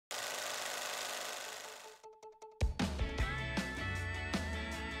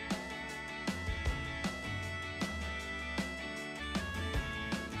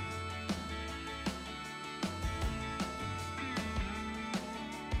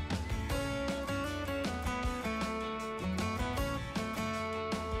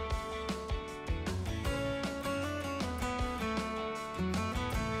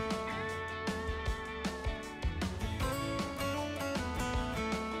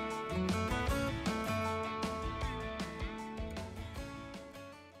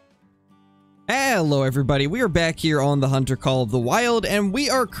Hello everybody, we are back here on the Hunter Call of the Wild, and we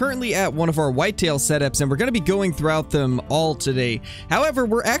are currently at one of our whitetail setups, and we're going to be going throughout them all today. However,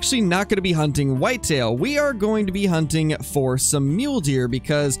 we're actually not going to be hunting whitetail. We are going to be hunting for some mule deer,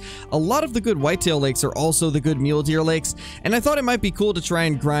 because a lot of the good whitetail lakes are also the good mule deer lakes, and I thought it might be cool to try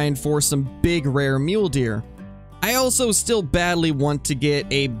and grind for some big rare mule deer. I also still badly want to get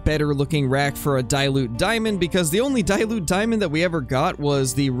a better looking rack for a Dilute Diamond, because the only Dilute Diamond that we ever got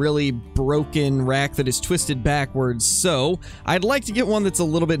was the really broken rack that is twisted backwards, so I'd like to get one that's a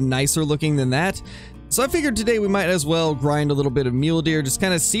little bit nicer looking than that. So I figured today we might as well grind a little bit of mule deer, just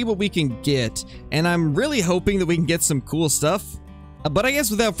kind of see what we can get, and I'm really hoping that we can get some cool stuff. But I guess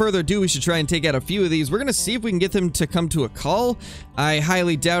without further ado, we should try and take out a few of these. We're going to see if we can get them to come to a call. I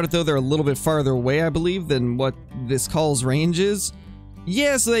highly doubt it, though. They're a little bit farther away, I believe, than what this call's range is.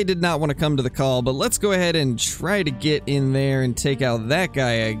 Yes, they did not want to come to the call, but let's go ahead and try to get in there and take out that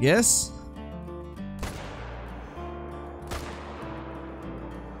guy, I guess.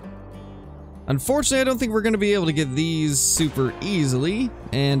 Unfortunately, I don't think we're going to be able to get these super easily,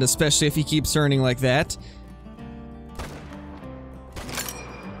 and especially if he keeps turning like that.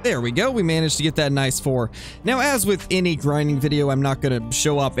 There we go, we managed to get that nice 4. Now, as with any grinding video, I'm not going to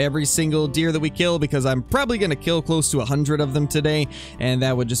show off every single deer that we kill, because I'm probably going to kill close to 100 of them today, and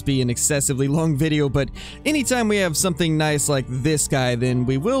that would just be an excessively long video, but anytime we have something nice like this guy, then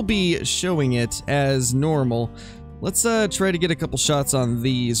we will be showing it as normal. Let's try to get a couple shots on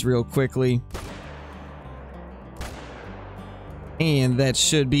these real quickly. And that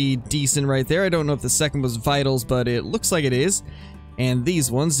should be decent right there. I don't know if the second was vitals, but it looks like it is. And these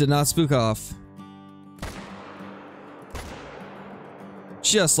ones did not spook off.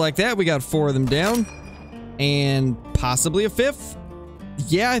 Just like that, we got 4 of them down. And possibly a 5th?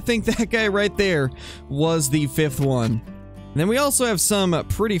 Yeah, I think that guy right there was the 5th one. And then we also have some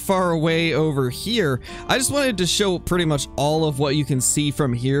pretty far away over here. I just wanted to show pretty much all of what you can see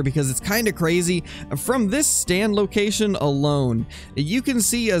from here, because it's kind of crazy. From this stand location alone, you can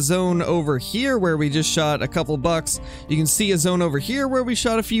see a zone over here where we just shot a couple bucks. You can see a zone over here where we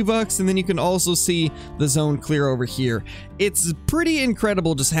shot a few bucks, and then you can also see the zone clear over here. It's pretty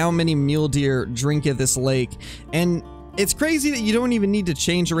incredible just how many mule deer drink at this lake, and it's crazy that you don't even need to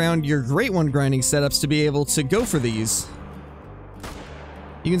change around your Great One grinding setups to be able to go for these.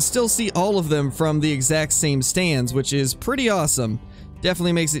 You can still see all of them from the exact same stands, which is pretty awesome.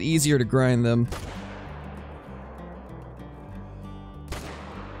 Definitely makes it easier to grind them.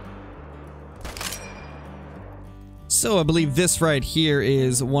 So I believe this right here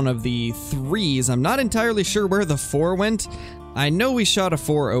is one of the 3s. I'm not entirely sure where the 4 went. I know we shot a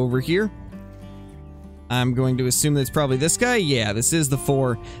 4 over here. I'm going to assume that's probably this guy. Yeah, this is the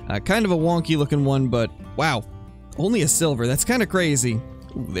 4. Kind of a wonky looking one, but wow. Only a silver. That's kind of crazy.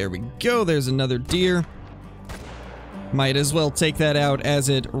 Ooh, there we go. There's another deer. Might as well take that out as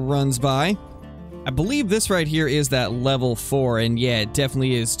it runs by. I believe this right here is that level 4, and yeah, it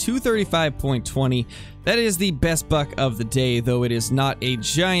definitely is 235.20. That is the best buck of the day, though it is not a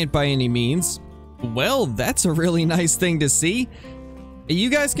giant by any means. Well, that's a really nice thing to see. You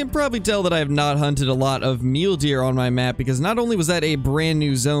guys can probably tell that I have not hunted a lot of mule deer on my map, because not only was that a brand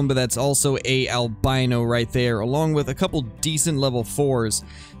new zone, but that's also a albino right there, along with a couple decent level 4s.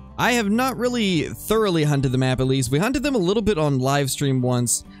 I have not really thoroughly hunted the map, at least. We hunted them a little bit on live stream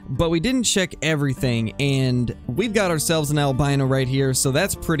once, but we didn't check everything, and we've got ourselves an albino right here, so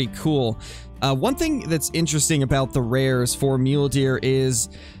that's pretty cool. One thing that's interesting about the rares for mule deer is,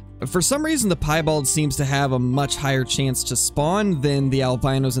 for some reason, the piebald seems to have a much higher chance to spawn than the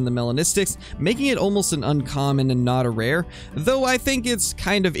albinos and the melanistics, making it almost an uncommon and not a rare, though I think it's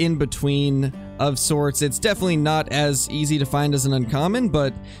kind of in between of sorts. It's definitely not as easy to find as an uncommon,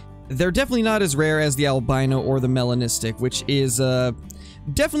 but they're definitely not as rare as the albino or the melanistic, which is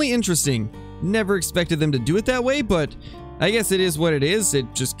definitely interesting. Never expected them to do it that way, but I guess it is what it is.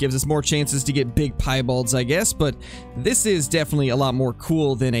 It just gives us more chances to get big piebalds, I guess, but this is definitely a lot more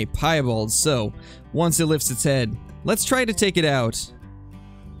cool than a piebald, so once it lifts its head, let's try to take it out.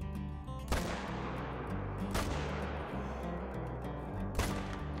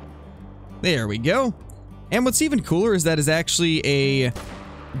 There we go. And what's even cooler is that is actually a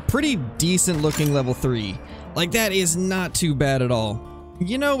pretty decent looking level 3. Like, that is not too bad at all.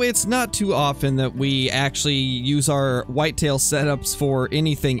 You know, it's not too often that we actually use our whitetail setups for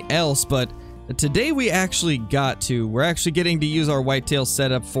anything else, but today we actually got to. We're actually getting to use our whitetail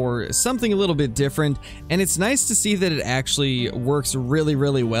setup for something a little bit different, and it's nice to see that it actually works really,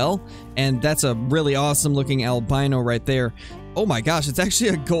 really well, and that's a really awesome looking albino right there. Oh my gosh, it's actually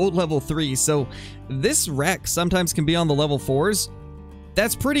a gold level 3, so this rack sometimes can be on the level 4s.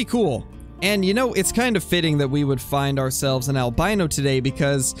 That's pretty cool. And you know, it's kind of fitting that we would find ourselves an albino today,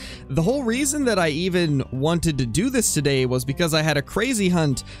 because the whole reason that I even wanted to do this today was because I had a crazy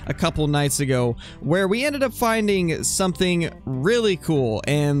hunt a couple nights ago where we ended up finding something really cool,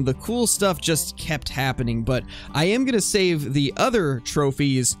 and the cool stuff just kept happening. But I am going to save the other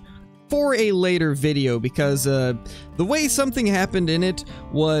trophies for a later video, because the way something happened in it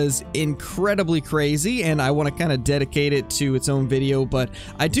was incredibly crazy, and I want to kind of dedicate it to its own video. But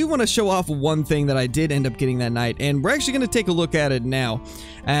I do want to show off one thing that I did end up getting that night, and we're actually going to take a look at it now.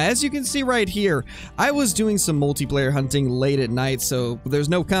 As you can see right here, I was doing some multiplayer hunting late at night, so there's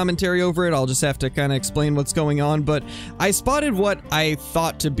no commentary over it. I'll just have to kind of explain what's going on. But I spotted what I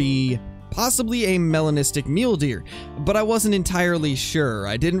thought to be possibly a Melanistic Mule Deer, but I wasn't entirely sure.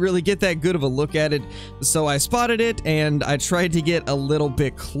 I didn't really get that good of a look at it, so I spotted it and I tried to get a little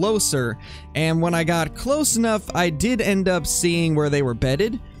bit closer, and when I got close enough, I did end up seeing where they were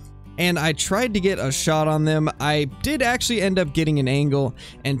bedded, and I tried to get a shot on them. I did actually end up getting an angle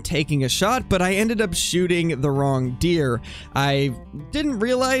and taking a shot, but I ended up shooting the wrong deer. I didn't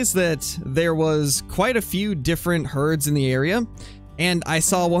realize that there was quite a few different herds in the area, and I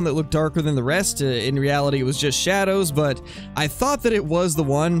saw one that looked darker than the rest. In reality, it was just shadows, but I thought that it was the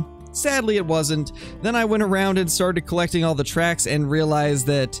one. Sadly, it wasn't. Then I went around and started collecting all the tracks and realized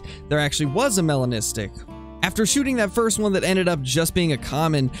that there actually was a Melanistic. After shooting that first one that ended up just being a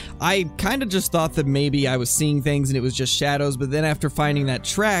common, I kind of just thought that maybe I was seeing things and it was just shadows, but then after finding that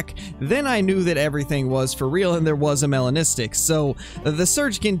track, then I knew that everything was for real and there was a Melanistic. So the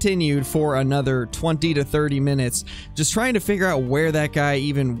search continued for another 20 to 30 minutes, just trying to figure out where that guy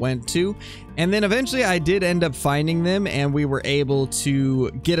even went to. And then eventually I did end up finding them, and we were able to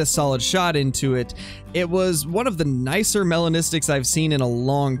get a solid shot into it. It was one of the nicer Melanistics I've seen in a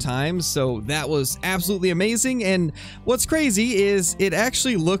long time, so that was absolutely amazing. And what's crazy is it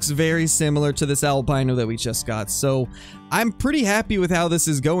actually looks very similar to this albino that we just got, so I'm pretty happy with how this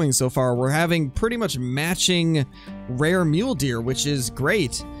is going so far. We're having pretty much matching rare mule deer, which is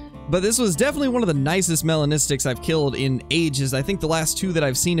great. But this was definitely one of the nicest Melanistics I've killed in ages. I think the last two that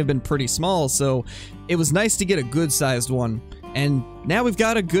I've seen have been pretty small, so it was nice to get a good-sized one. And now we've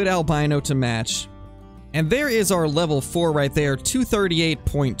got a good albino to match. And there is our level 4 right there,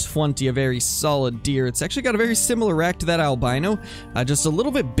 238.20, a very solid deer. It's actually got a very similar rack to that albino, just a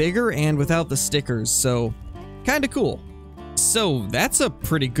little bit bigger and without the stickers, so kind of cool. So that's a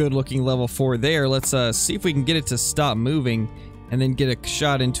pretty good-looking level 4 there. Let's see if we can get it to stop moving and then get a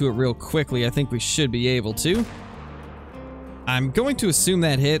shot into it real quickly. I think we should be able to. I'm going to assume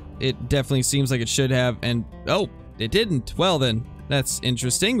that hit. It definitely seems like it should have, and oh, it didn't. Well then, that's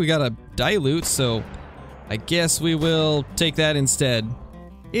interesting. We got a dilute, so I guess we will take that instead.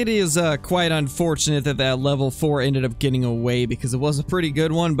 It is quite unfortunate that that level 4 ended up getting away, because it was a pretty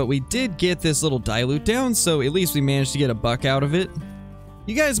good one, but we did get this little dilute down, so at least we managed to get a buck out of it.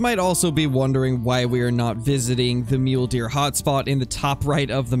 You guys might also be wondering why we are not visiting the mule deer hotspot in the top right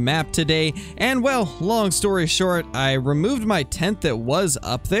of the map today, and well, long story short, I removed my tent that was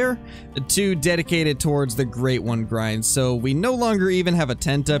up there to dedicate it towards the Great One grind, so we no longer even have a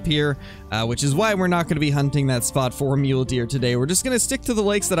tent up here, which is why we're not going to be hunting that spot for mule deer today. We're just going to stick to the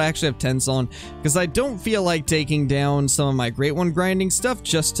lakes that I actually have tents on, because I don't feel like taking down some of my Great One grinding stuff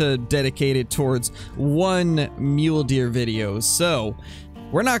just to dedicate it towards one mule deer video. So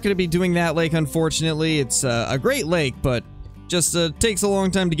we're not going to be doing that lake, unfortunately. It's a great lake, but just takes a long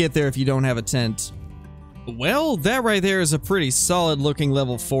time to get there if you don't have a tent. Well, that right there is a pretty solid looking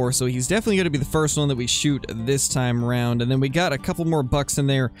level 4, so he's definitely going to be the first one that we shoot this time around. And then we got a couple more bucks in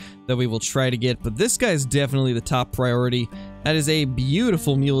there that we will try to get, but this guy's definitely the top priority. That is a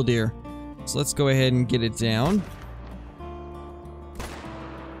beautiful mule deer. So let's go ahead and get it down.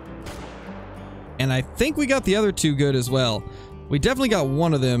 And I think we got the other two good as well. We definitely got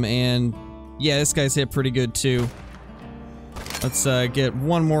one of them, and yeah, this guy's hit pretty good too. Let's get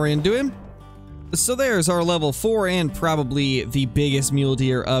one more into him. So there's our level 4 and probably the biggest mule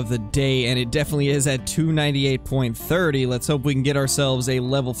deer of the day, and it definitely is at 298.30. Let's hope we can get ourselves a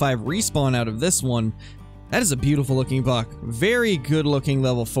level 5 respawn out of this one. That is a beautiful looking buck. Very good looking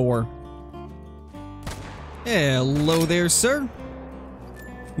level 4. Hello there, sir.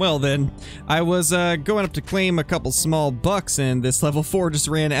 Well then, I was going up to claim a couple small bucks, and this level 4 just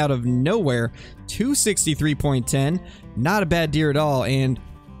ran out of nowhere. 263.10, not a bad deer at all, and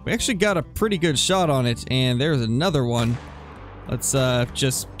we actually got a pretty good shot on it, and there's another one. Let's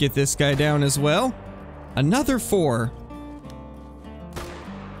just get this guy down as well. Another 4.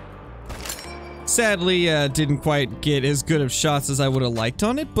 Sadly, didn't quite get as good of shots as I would have liked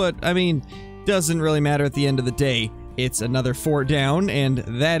on it, but I mean, doesn't really matter at the end of the day. It's another 4 down, and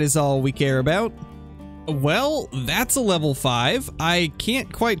that is all we care about. Well, that's a level 5. I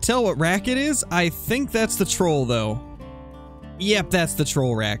can't quite tell what rack it is. I think that's the troll, though. Yep, that's the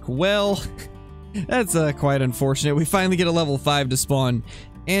troll rack. Well, that's quite unfortunate. We finally get a level 5 to spawn,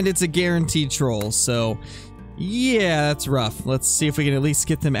 and it's a guaranteed troll, so yeah, that's rough. Let's see if we can at least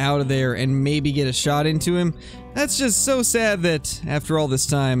get them out of there and maybe get a shot into him. That's just so sad that after all this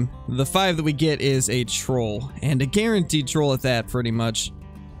time, the 5 that we get is a troll, and a guaranteed troll at that, pretty much.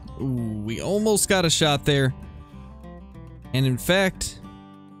 Ooh, we almost got a shot there. And in fact,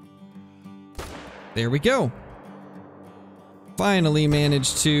 there we go. Finally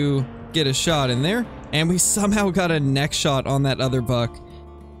managed to get a shot in there, and we somehow got a neck shot on that other buck.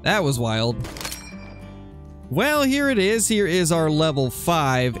 That was wild. Well, here it is. Here is our level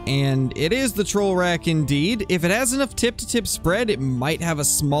 5, and it is the troll rack indeed. If it has enough tip-to-tip spread, it might have a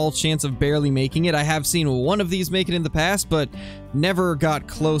small chance of barely making it. I have seen one of these make it in the past, but never got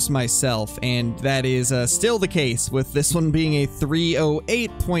close myself, and that is still the case, with this one being a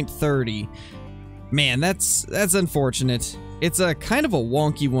 308.30. Man, that's unfortunate. It's a kind of a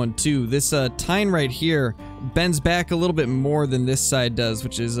wonky one too. This tine right here bends back a little bit more than this side does,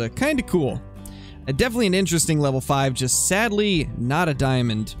 which is kind of cool. Definitely an interesting level 5, just sadly not a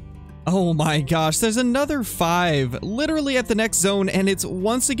diamond. Oh my gosh, there's another 5 literally at the next zone, and it's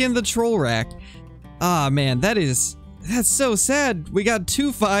once again the troll rack. Ah man, that's so sad. We got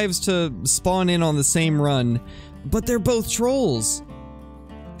 2 5s to spawn in on the same run, but they're both trolls.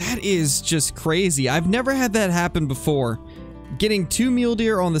 That is just crazy. I've never had that happen before. Getting 2 mule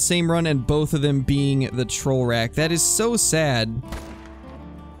deer on the same run and both of them being the troll rack. That is so sad.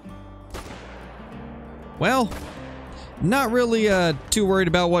 Well, not really too worried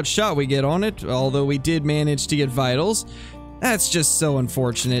about what shot we get on it, although we did manage to get vitals. That's just so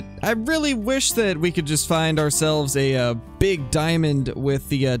unfortunate. I really wish that we could just find ourselves a big diamond with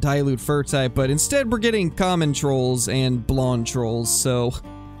the dilute fur type, but instead we're getting common trolls and blonde trolls, so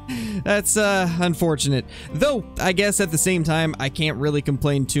that's unfortunate. Though, I guess at the same time, I can't really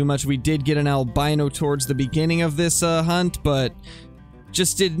complain too much. We did get an albino towards the beginning of this hunt, but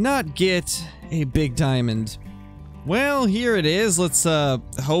just did not get a big diamond. Well, here it is. Let's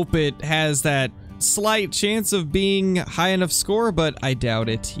hope it has that slight chance of being high enough score, but I doubt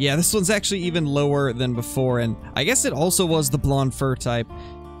it. Yeah, this one's actually even lower than before, and I guess it also was the blonde fur type.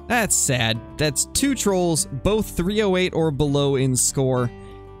 That's sad. That's 2 trolls, both 308 or below in score.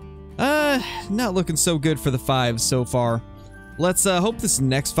 Not looking so good for the 5s so far. Let's hope this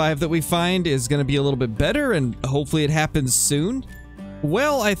next 5 that we find is going to be a little bit better, and hopefully it happens soon.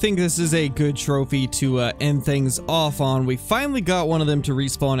 Well, I think this is a good trophy to end things off on. We finally got one of them to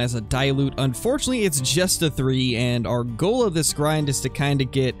respawn as a dilute. Unfortunately, it's just a 3, and our goal of this grind is to kind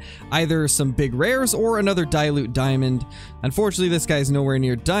of get either some big rares or another dilute diamond. Unfortunately, this guy's nowhere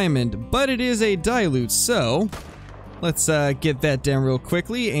near diamond, but it is a dilute, so let's get that down real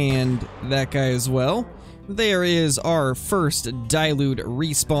quickly, and that guy as well. There is our first dilute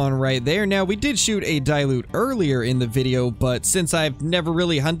respawn right there. Now, we did shoot a dilute earlier in the video, but since I've never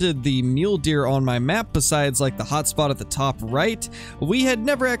really hunted the mule deer on my map besides like the hotspot at the top right, we had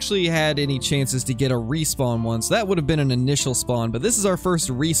never actually had any chances to get a respawn one, so that would have been an initial spawn, but this is our first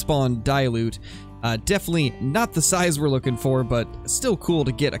respawn dilute. Definitely not the size we're looking for, but still cool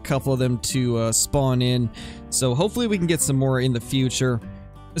to get a couple of them to spawn in, so hopefully we can get some more in the future.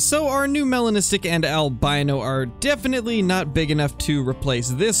 So our new Melanistic and Albino are definitely not big enough to replace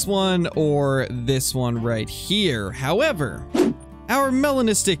this one or this one right here. However, our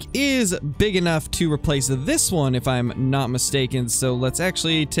Melanistic is big enough to replace this one if I'm not mistaken, so let's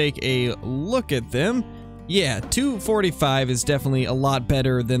actually take a look at them. Yeah, 245 is definitely a lot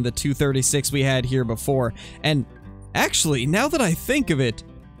better than the 236 we had here before, and actually, now that I think of it,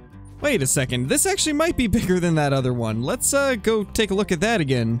 wait a second, this actually might be bigger than that other one. Let's go take a look at that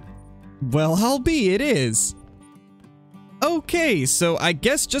again. Well, I'll be, it is. Okay, so I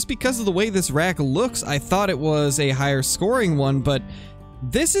guess just because of the way this rack looks, I thought it was a higher scoring one, but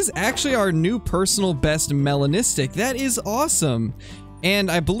this is actually our new personal best Melanistic. That is awesome.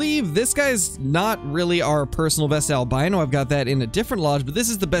 And I believe this guy's not really our personal best albino. I've got that in a different lodge, but this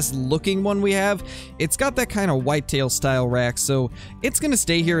is the best looking one we have. It's got that kind of whitetail style rack, so it's gonna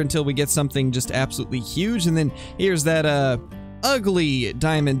stay here until we get something just absolutely huge. And then here's that ugly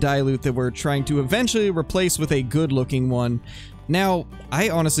diamond dilute that we're trying to eventually replace with a good looking one. Now,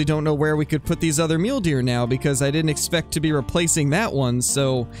 I honestly don't know where we could put these other mule deer now, because I didn't expect to be replacing that one.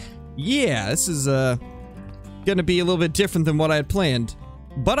 So yeah, this is gonna be a little bit different than what I had planned.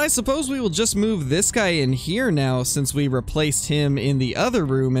 But I suppose we will just move this guy in here now since we replaced him in the other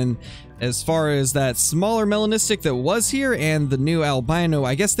room. And as far as that smaller melanistic that was here and the new albino,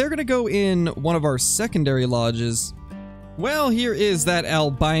 I guess they're going to go in one of our secondary lodges. Well, here is that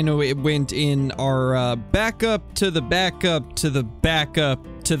albino. It went in our backup to the backup to the backup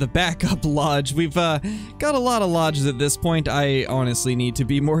to the backup lodge. We've got a lot of lodges at this point. I honestly need to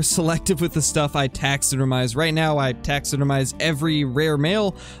be more selective with the stuff I taxidermize. Right now, I taxidermize every rare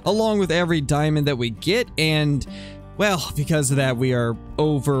male along with every diamond that we get, and well, because of that, we are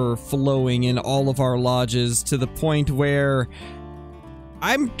overflowing in all of our lodges to the point where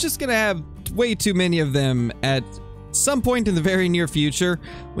I'm just gonna have way too many of them at some point in the very near future.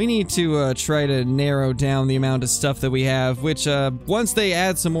 We need to try to narrow down the amount of stuff that we have, which once they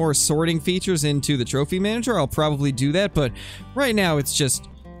add some more sorting features into the trophy manager, I'll probably do that, but right now it's just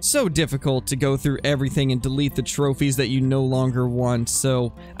so difficult to go through everything and delete the trophies that you no longer want,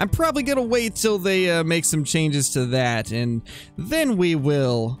 so I'm probably gonna wait till they make some changes to that, and then we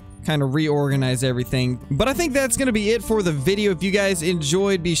will kind of reorganize everything. But I think that's gonna be it for the video. If you guys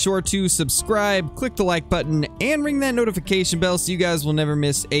enjoyed, be sure to subscribe, click the like button, and ring that notification bell so you guys will never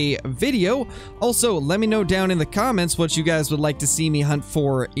miss a video. Also, let me know down in the comments what you guys would like to see me hunt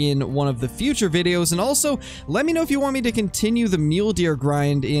for in one of the future videos, and also let me know if you want me to continue the mule deer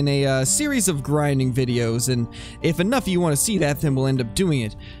grind in a series of grinding videos, and if enough of you want to see that, then we'll end up doing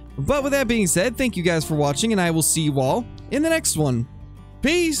it. But with that being said, thank you guys for watching, and I will see you all in the next one.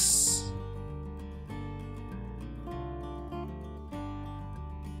 Peace!